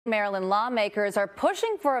Maryland lawmakers are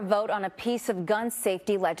pushing for a vote on a piece of gun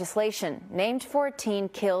safety legislation named for a teen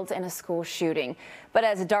killed in a school shooting. But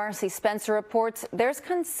as Darcy Spencer reports, there's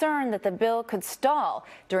concern that the bill could stall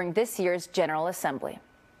during this year's General Assembly.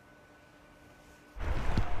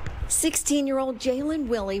 16-year-old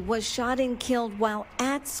Jaelynn was shot and killed while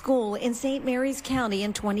at school in St. Mary's County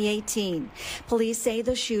in 2018. Police say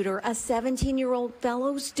the shooter, a 17-year-old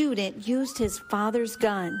fellow student, used his father's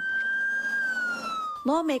gun.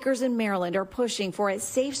 Lawmakers in Maryland are pushing for a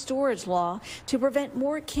safe storage law to prevent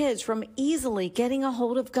more kids from easily getting a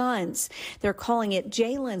hold of guns. They're calling it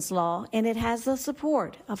Jaelynn's Law, and it has the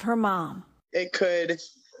support of her mom. It could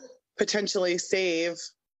potentially save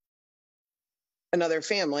another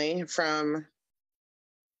family from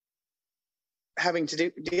having to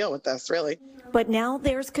deal with this, really. But now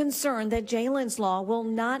there's concern that Jaelynn's Law will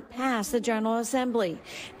not pass the General Assembly.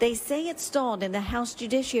 They say it's stalled in the House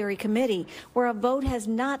Judiciary Committee, where a vote has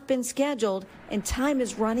not been scheduled and time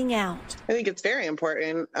is running out. I think it's very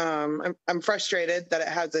important. I'm frustrated that it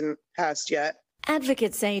hasn't passed yet.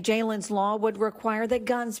 Advocates say Jaelynn's Law would require that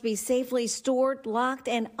guns be safely stored, locked,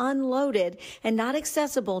 and unloaded and not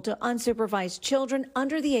accessible to unsupervised children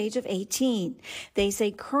under the age of 18. They say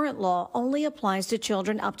current law only applies to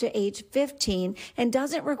children up to age 15 and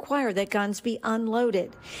doesn't require that guns be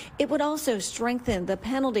unloaded. It would also strengthen the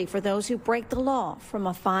penalty for those who break the law, from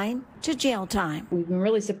a fine to jail time. We've been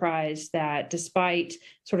really surprised that despite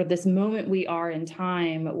sort of this moment we are in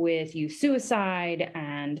time with youth suicide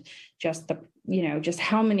and just the just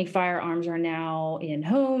how many firearms are now in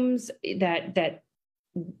homes, that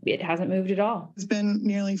it hasn't moved at all. It's been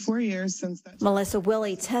nearly 4 years since that. Melissa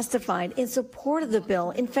Willey testified in support of the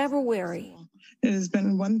bill in February. It has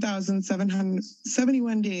been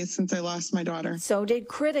 1,771 days since I lost my daughter. So did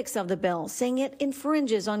critics of the bill, saying it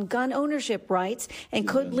infringes on gun ownership rights and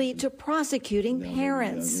could lead to prosecuting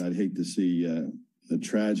parents. I'd hate to see the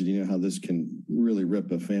tragedy, how this can really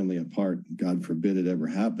rip a family apart. God forbid it ever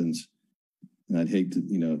happens. And I'd hate to,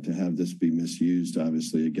 to have this be misused,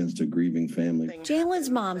 obviously, against a grieving family. Jaelynn's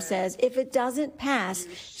mom says if it doesn't pass,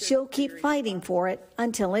 she'll keep fighting for it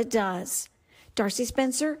until it does. Darcy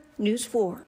Spencer, News 4.